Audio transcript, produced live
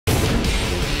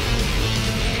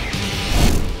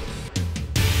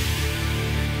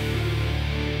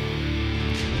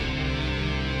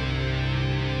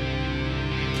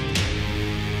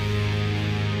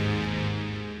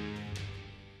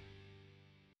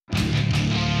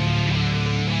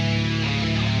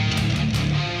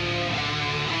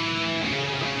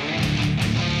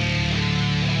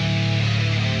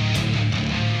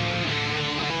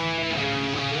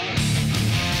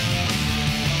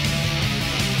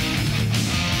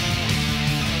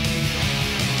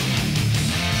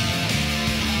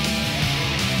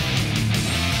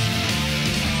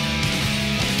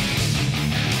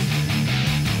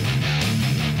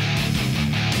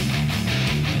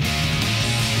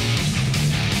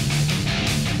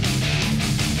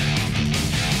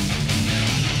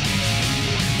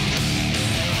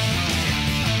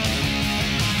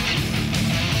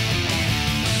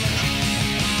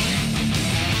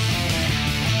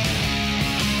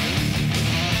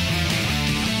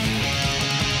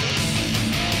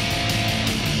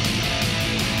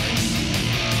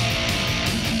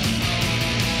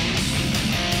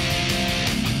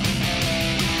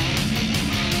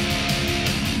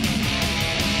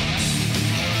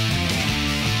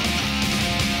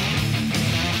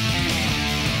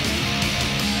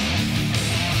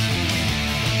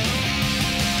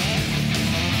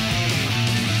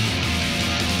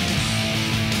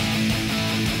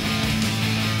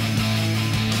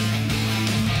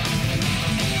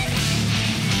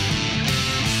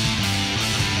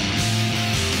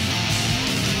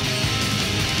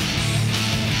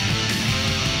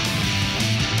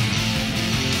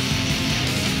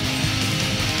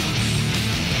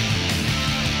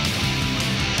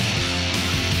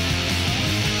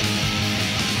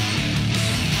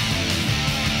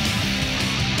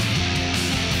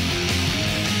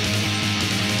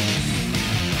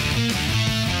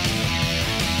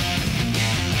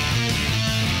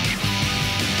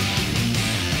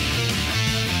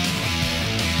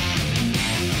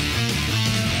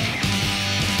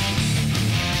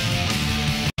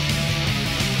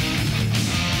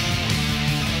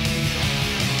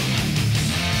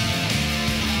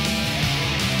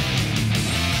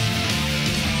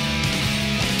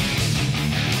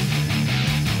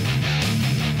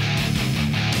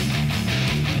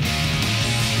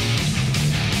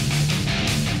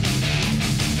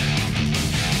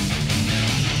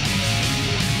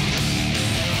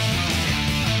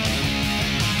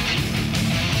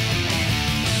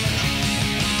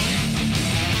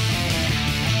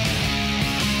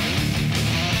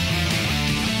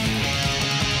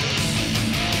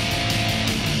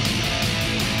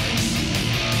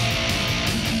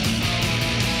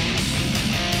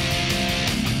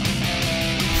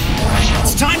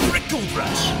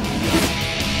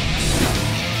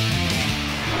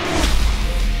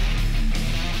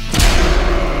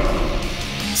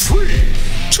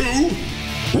2,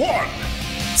 1,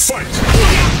 fight!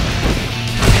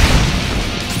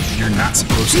 You're not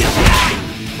supposed to.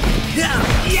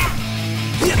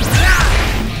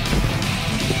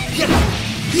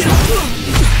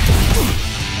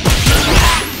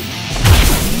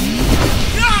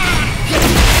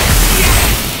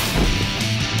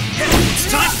 It's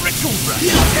time for a cobra!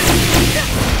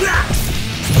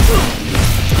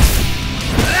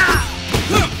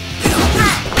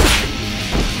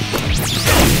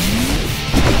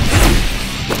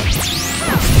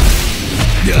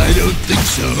 I don't think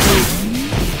so.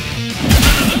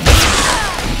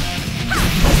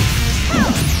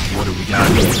 What do we got?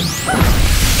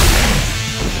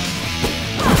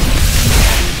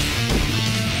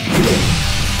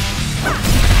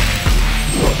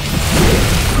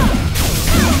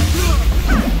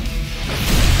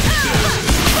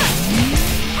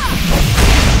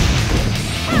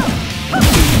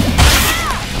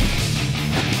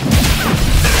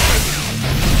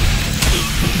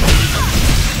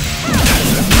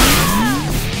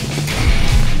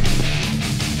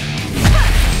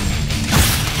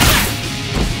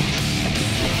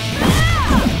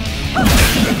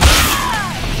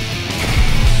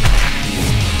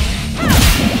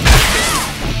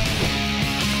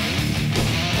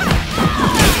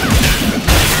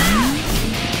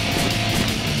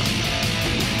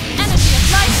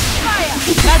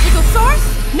 Magical source,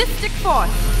 mystic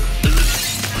force.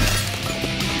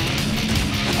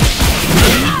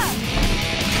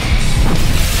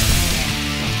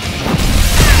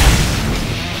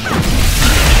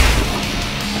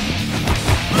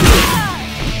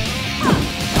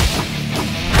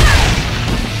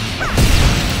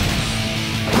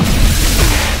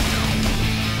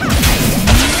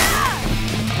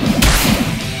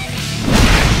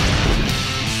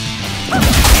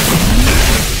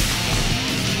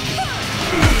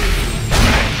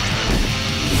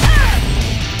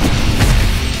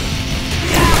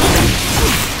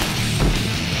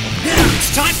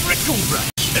 Time for a cobra!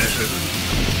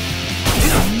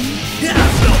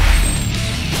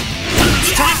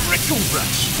 It's time for a cobra!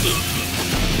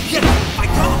 I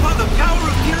call upon the power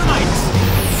of pyramids!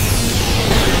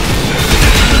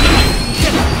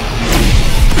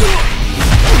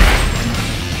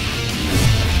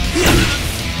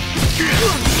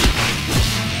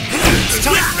 It's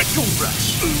time for a cobra!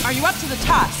 Are you up to the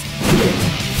task?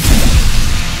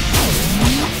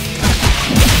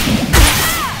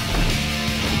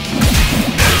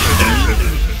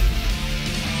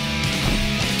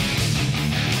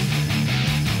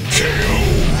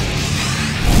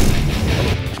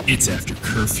 It's after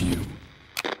curfew.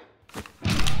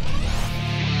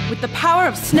 With the power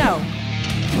of snow.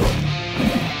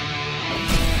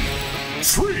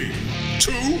 3,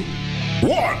 2,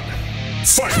 1,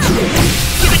 fight!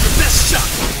 Give it your best shot!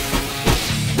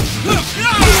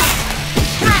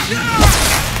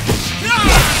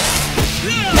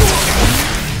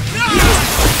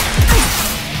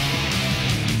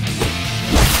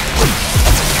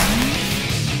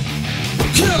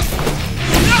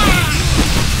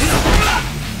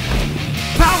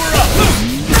 Power up!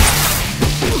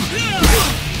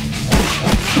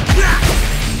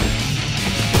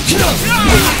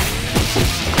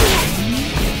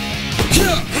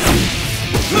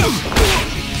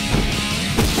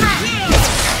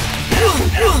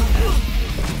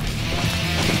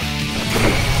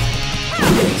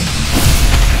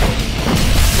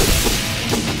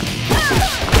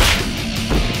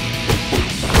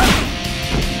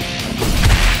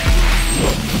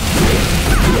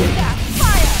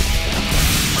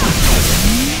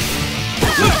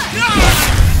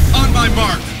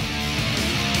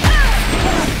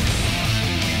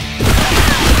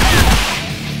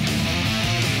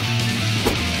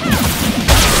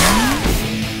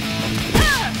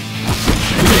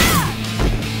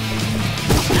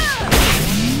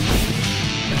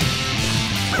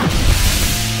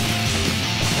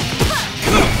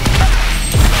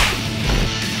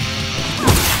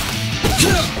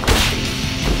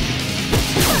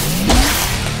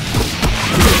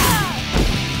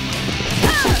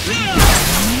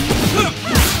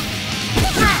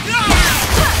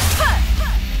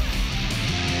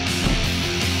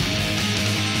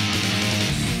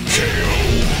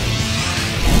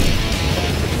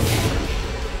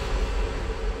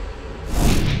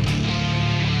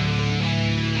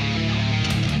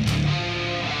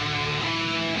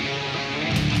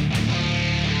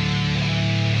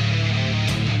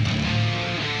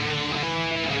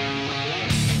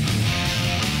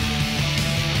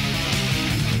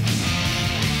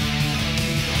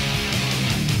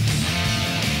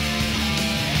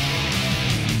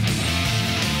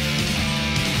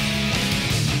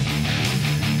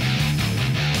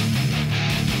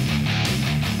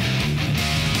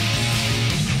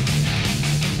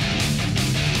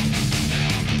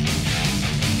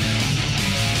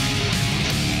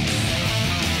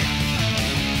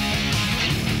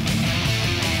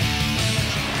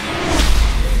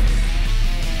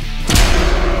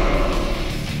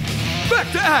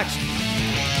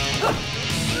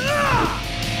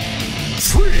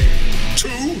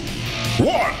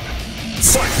 one,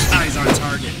 fight! Eyes on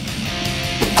target.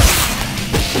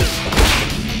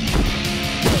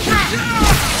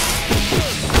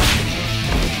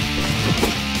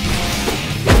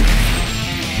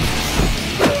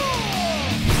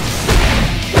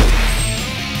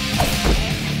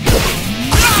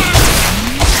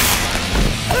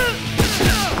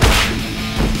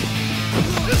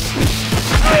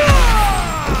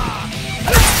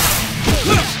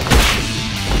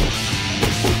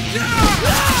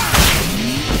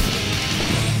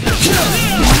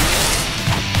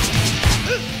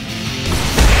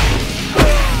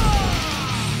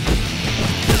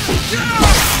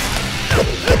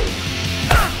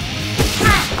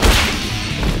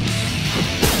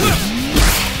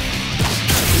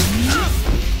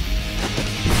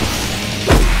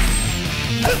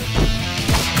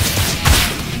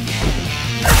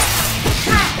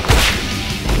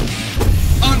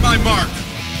 On my mark.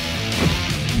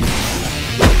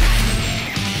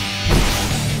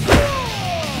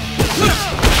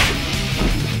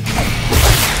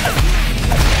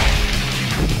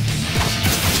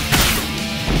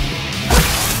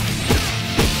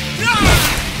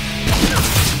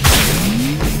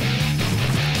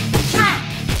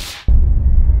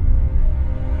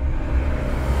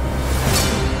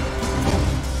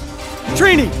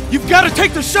 Trini, you've got to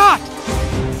take the shot!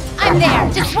 I'm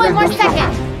there. Just one more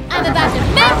second. I'm about to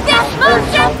make this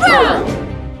monster grow!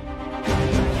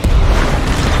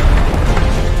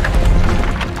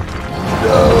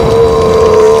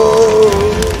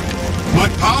 My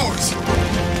powers!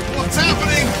 What's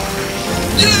happening?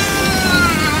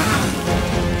 Yeah!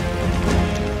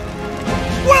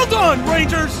 Well done,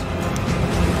 Rangers!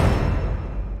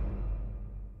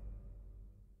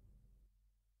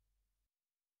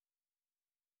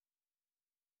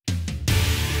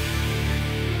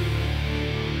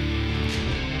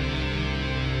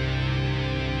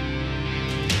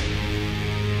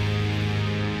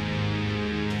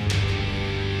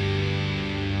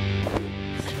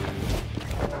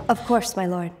 Of course, my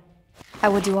lord. I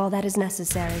will do all that is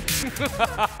necessary.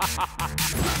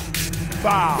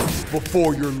 Bow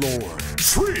before your lord.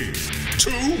 3,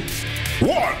 2,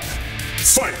 1,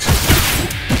 fight!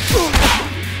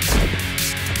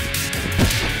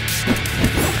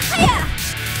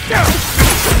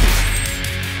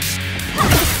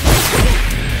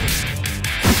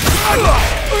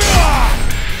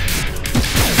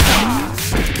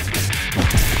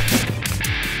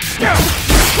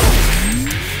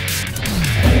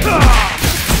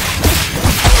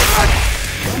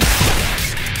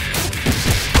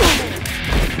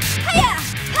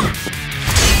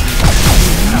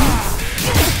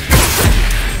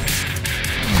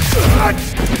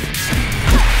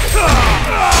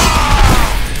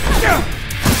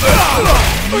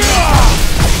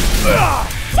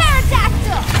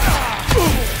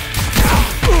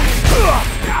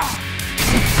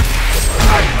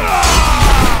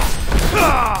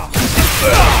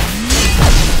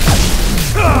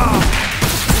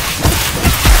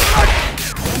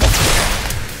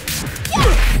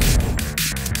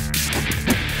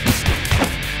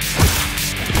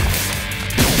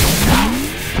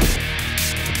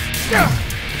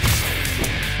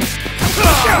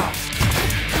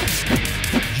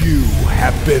 You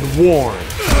have been warned.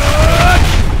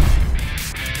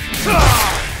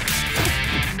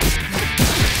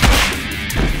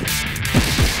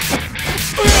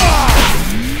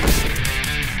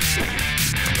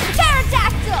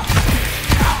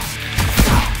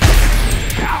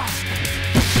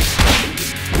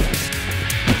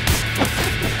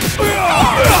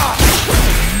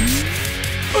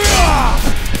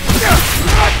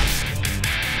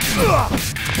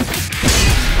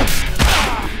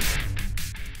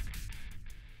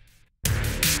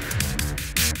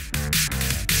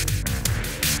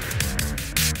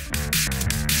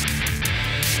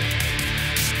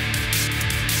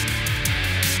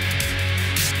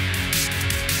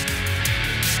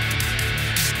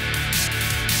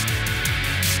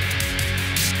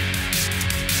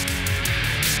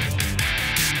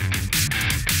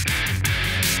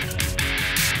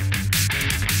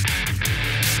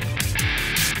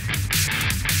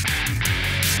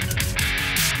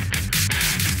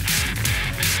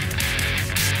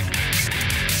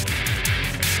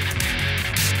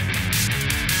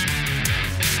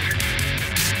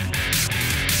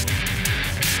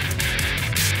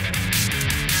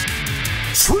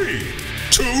 Three,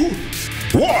 two,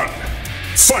 one,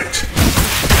 fight!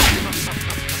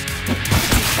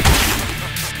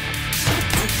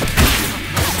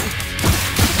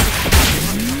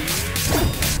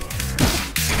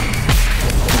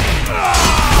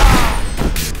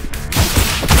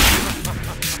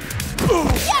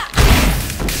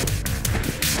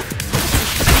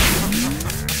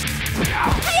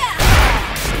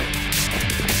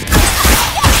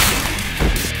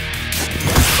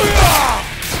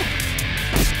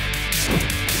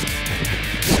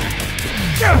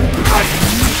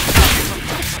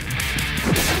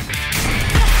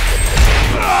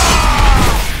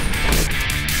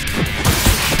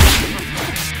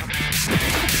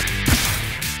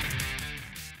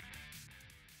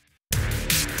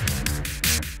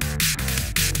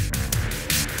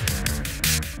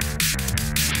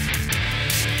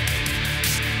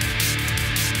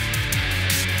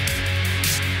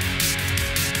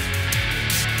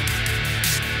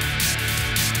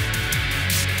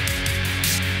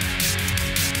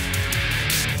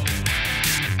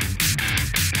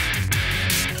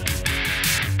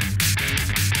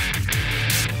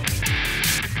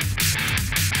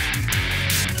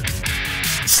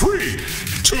 3,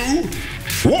 2,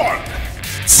 1,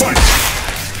 fight!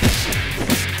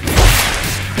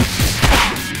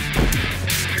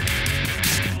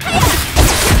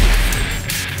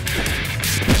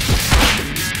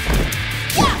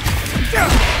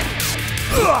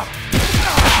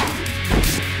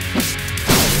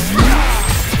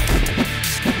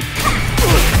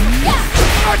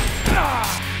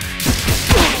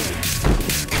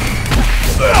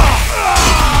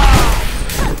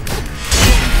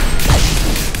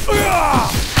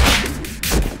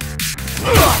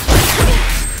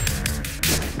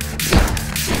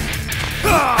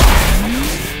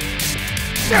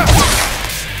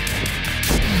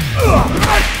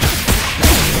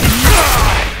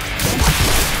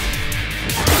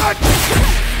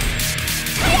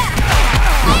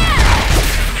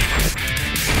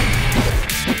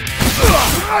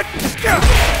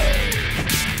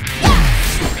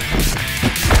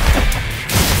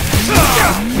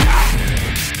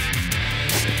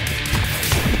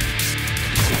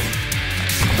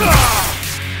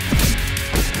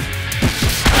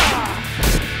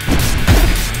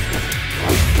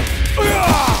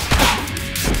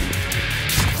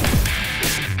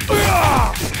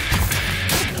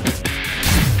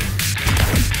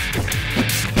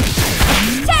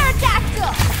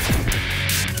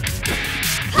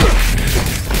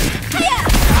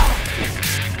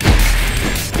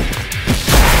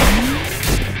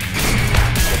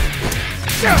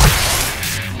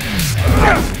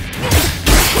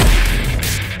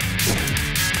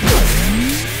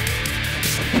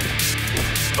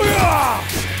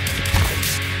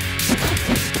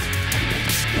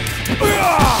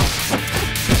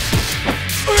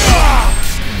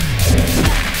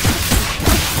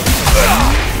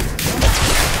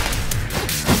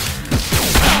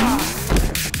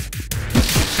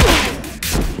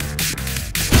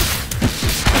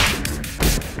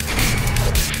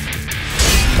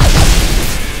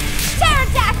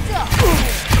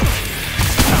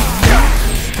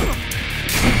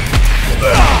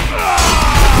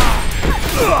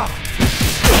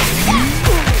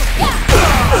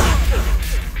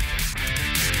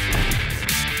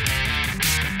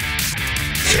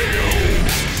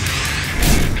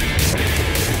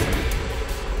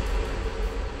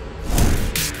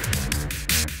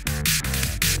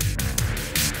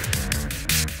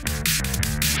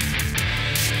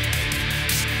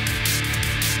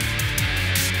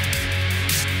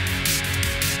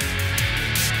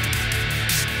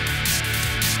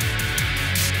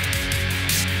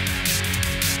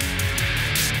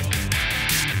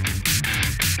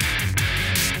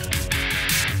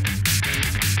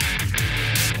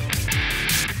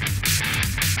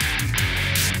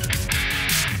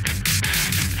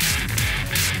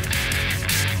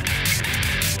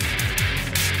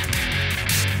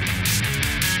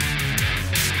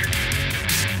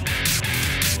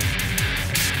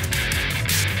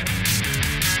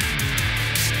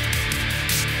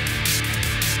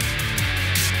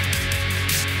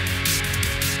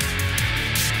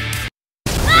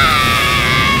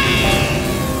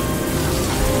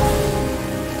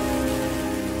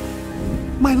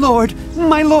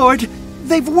 My lord,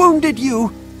 they've wounded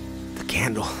you! The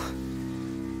candle,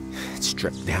 it's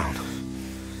stripped down.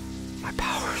 My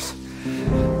powers,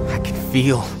 I can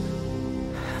feel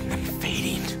them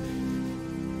fading.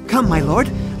 Come, my lord,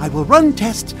 I will run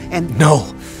tests and...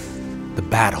 No, the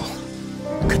battle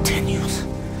continues.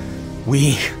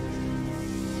 We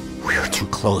are too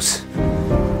close.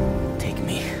 Take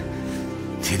me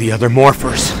to the other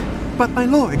morphers. But my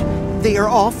lord, they are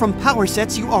all from power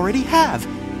sets you already have.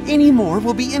 Any more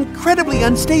will be incredibly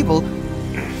unstable.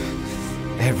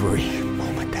 Every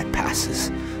moment that passes,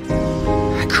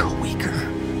 I grow weaker.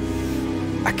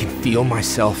 I can feel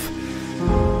myself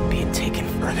being taken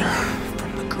further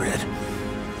from the grid.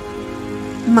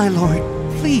 My lord,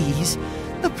 please.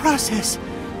 The process,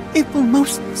 it will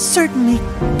most certainly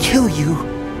kill you.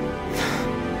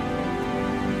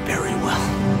 Very well.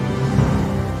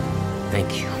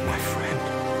 Thank you, my friend,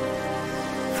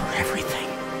 for everything.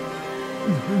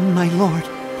 My lord,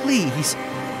 please,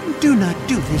 do not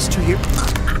do this to your...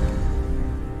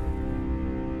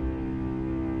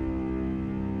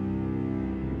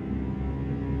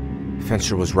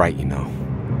 Fencer was right, you know.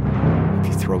 If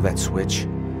you throw that switch,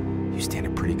 you stand a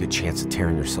pretty good chance of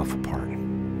tearing yourself apart.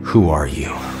 Who are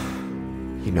you?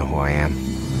 You know who I am?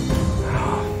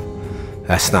 Oh,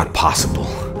 that's not possible.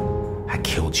 I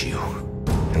killed you.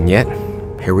 And yet,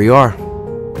 here we are.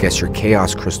 Guess your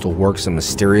chaos crystal works in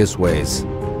mysterious ways.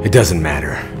 It doesn't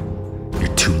matter.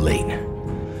 You're too late.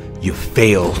 You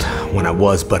failed when I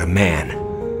was but a man.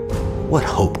 What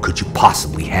hope could you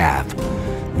possibly have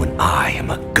when I am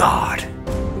a god.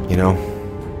 You know,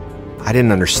 I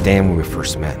didn't understand when we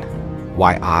first met.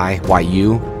 Why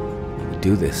you would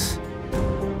do this.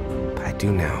 But I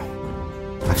do now.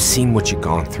 I've seen what you've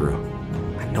gone through.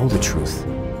 I know the truth.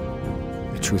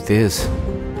 The truth is,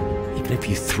 even if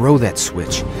you throw that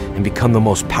switch and become the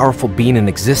most powerful being in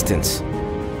existence,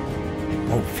 it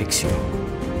won't fix you.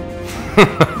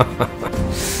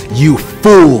 You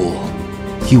fool!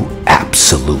 You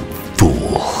absolute fool!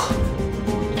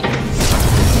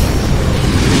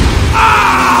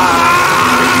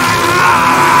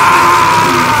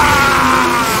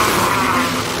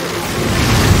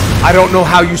 I don't know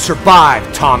how you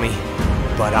survived, Tommy,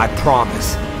 but I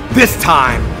promise, this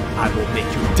time I will make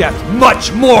your death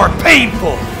much more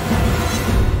painful!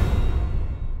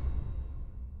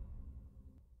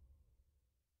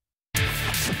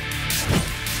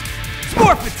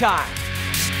 Forfeit time!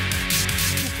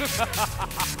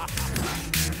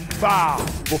 Bow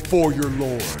before your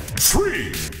lord.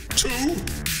 3, 2,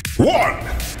 1,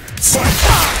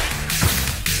 fight!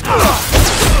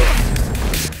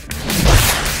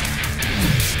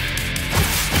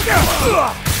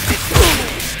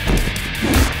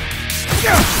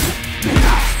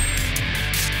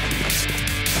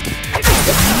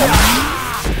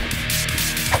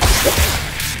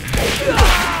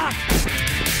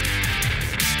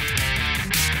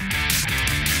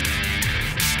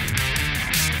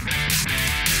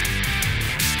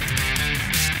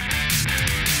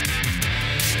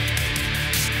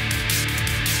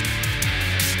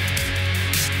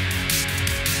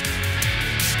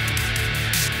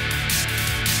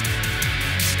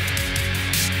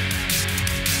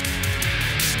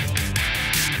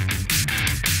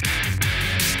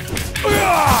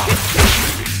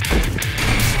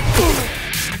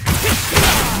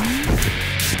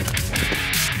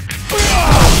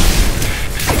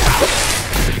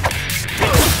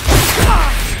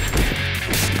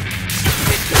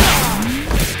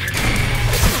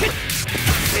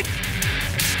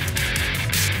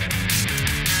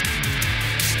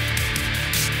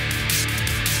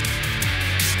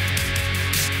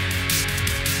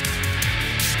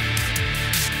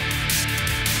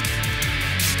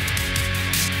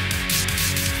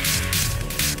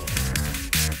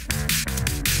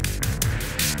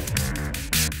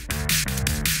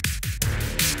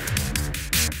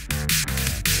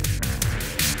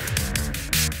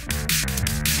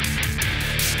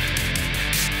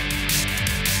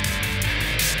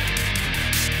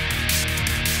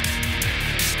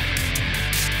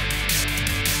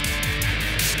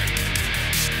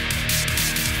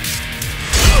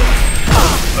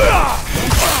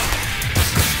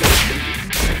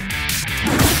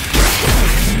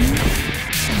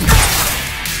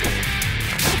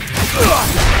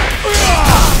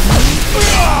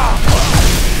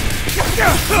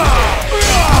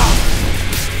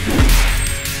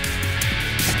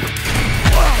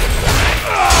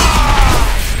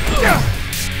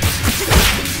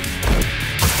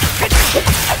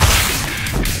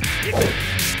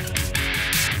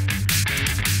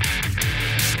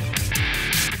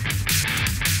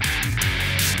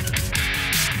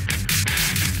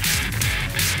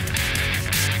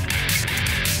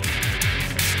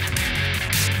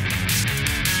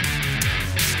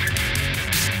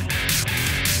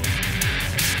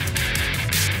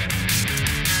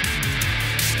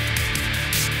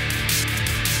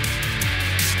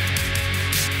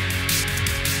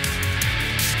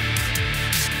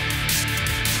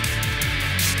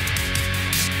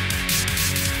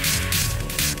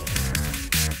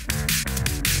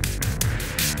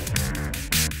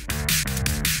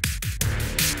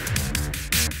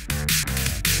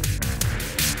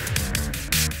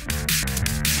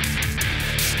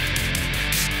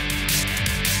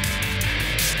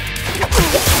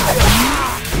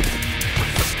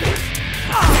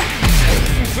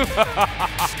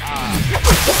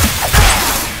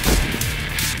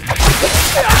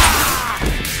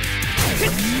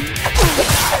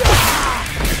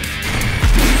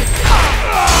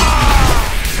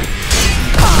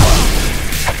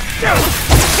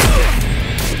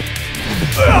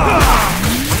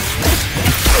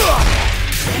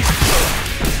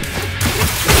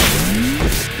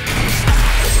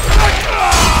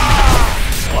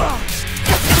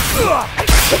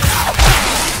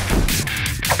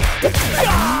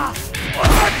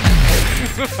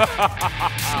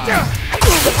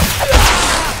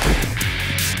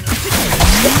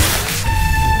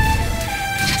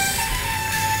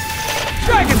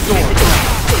 Dragon Sword!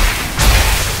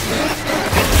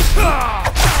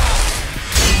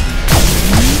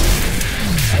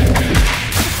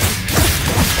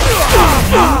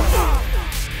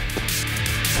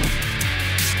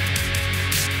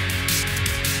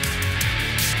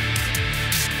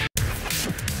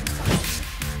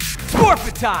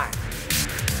 time.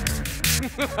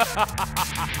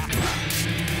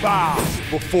 Bow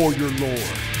before your lord.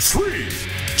 3,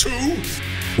 2,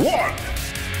 1,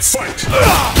 fight!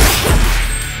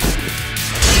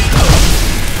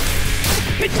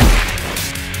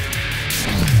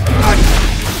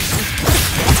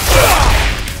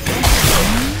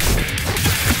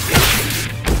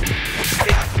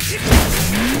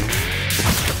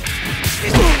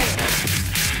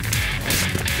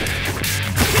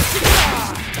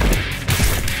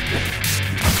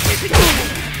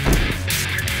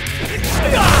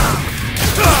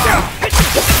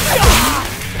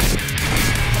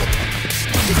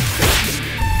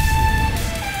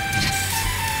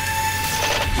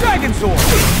 Dragon Sword!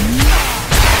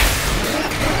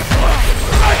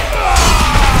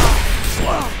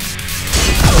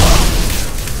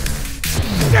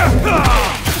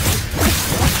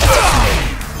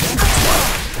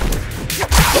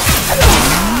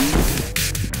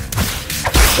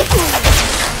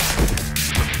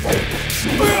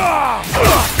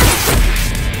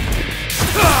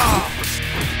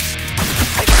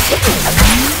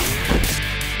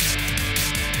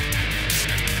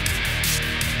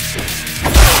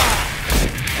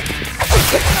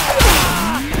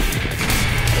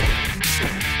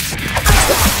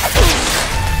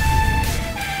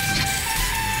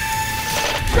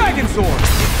 Dragon Sword!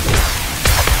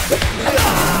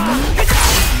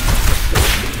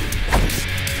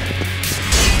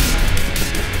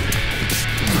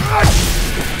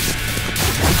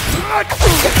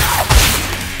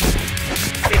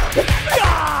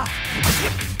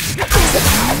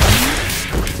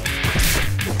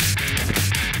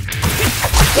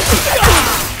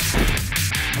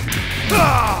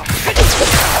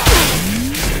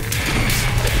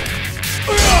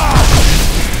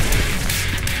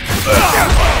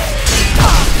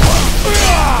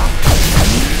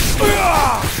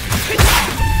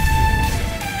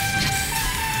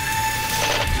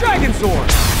 Dragon Sword!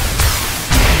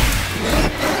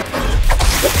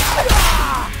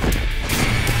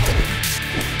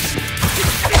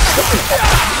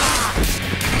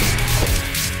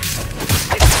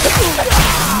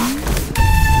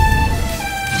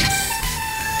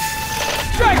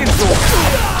 Dragon Sword!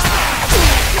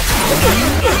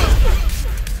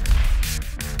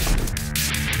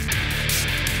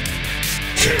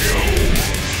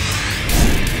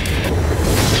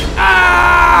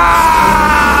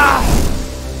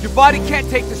 Your body can't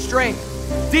take the strain.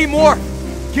 Demorph!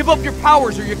 Give up your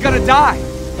powers or you're gonna die!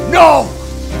 No!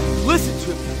 Listen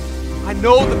to me. I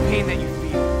know the pain that you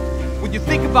feel. When you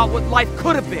think about what life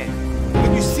could have been.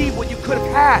 When you see what you could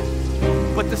have had.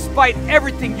 But despite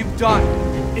everything you've done,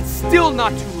 it's still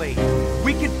not too late.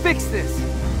 We can fix this.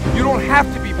 You don't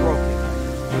have to be broken.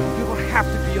 You don't have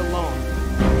to be alone.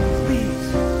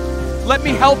 Please, let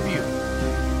me help you.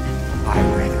 I'd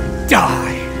rather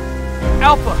die.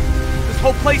 Alpha, this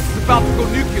whole place is about to go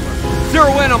nuclear.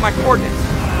 Zero in on my coordinates.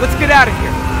 Let's get out of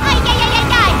here. Ay!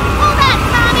 Hold on,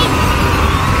 Tommy!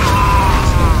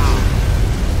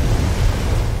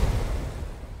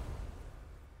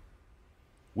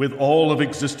 With all of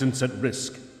existence at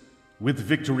risk, with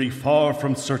victory far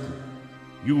from certain,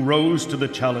 you rose to the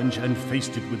challenge and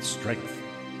faced it with strength,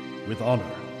 with honor.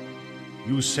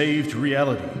 You saved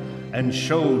reality and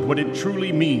showed what it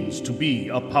truly means to be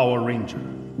a Power Ranger.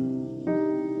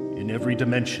 In every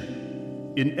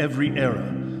dimension, in every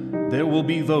era, there will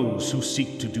be those who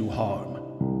seek to do harm.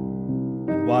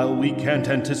 And while we can't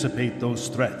anticipate those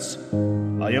threats,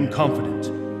 I am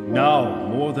confident, now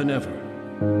more than ever,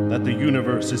 that the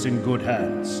universe is in good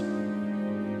hands.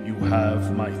 You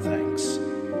have my thanks.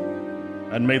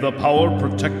 And may the power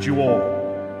protect you all.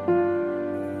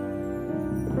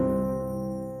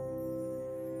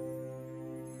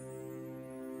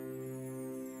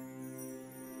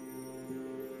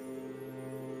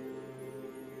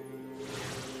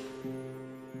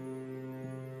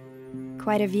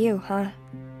 Quite a view, huh?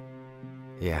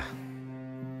 Yeah.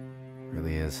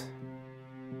 Really is.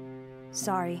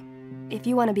 Sorry. If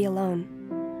you want to be alone.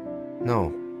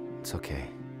 No, it's okay.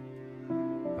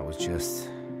 I was just...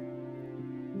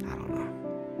 I don't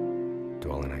know.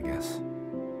 Dwelling, I guess.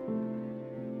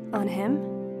 On him?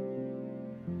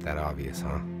 That obvious,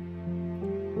 huh?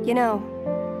 You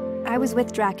know, I was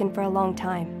with Draken for a long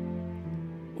time.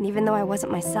 And even though I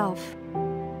wasn't myself,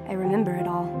 I remember it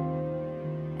all.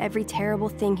 Every terrible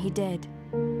thing he did.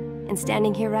 And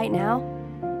standing here right now,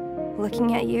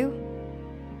 looking at you,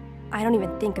 I don't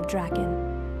even think of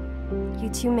Draken. You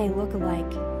two may look alike,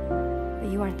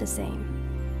 but you aren't the same.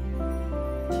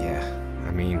 Yeah,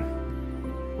 I mean,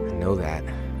 I know that.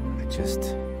 I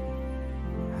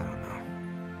don't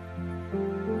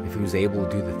know. If we he was able to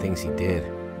do the things he did,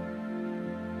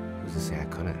 who's to say I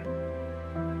couldn't?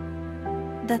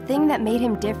 The thing that made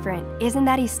him different isn't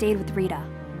that he stayed with Rita.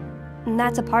 And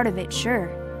that's a part of it, sure.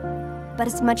 But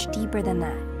it's much deeper than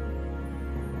that.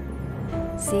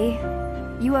 See?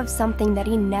 You have something that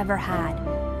he never had.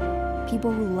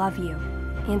 People who love you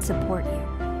and support you.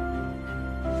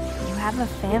 You have a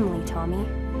family, Tommy.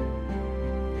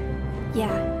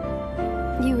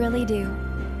 Yeah, you really do.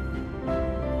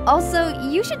 Also,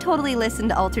 you should totally listen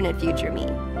to alternate future me.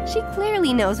 She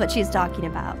clearly knows what she's talking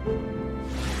about.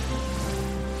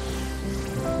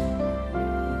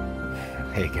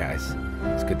 Hey guys,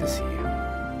 it's good to see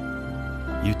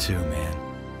you. You too, man.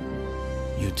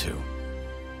 You too.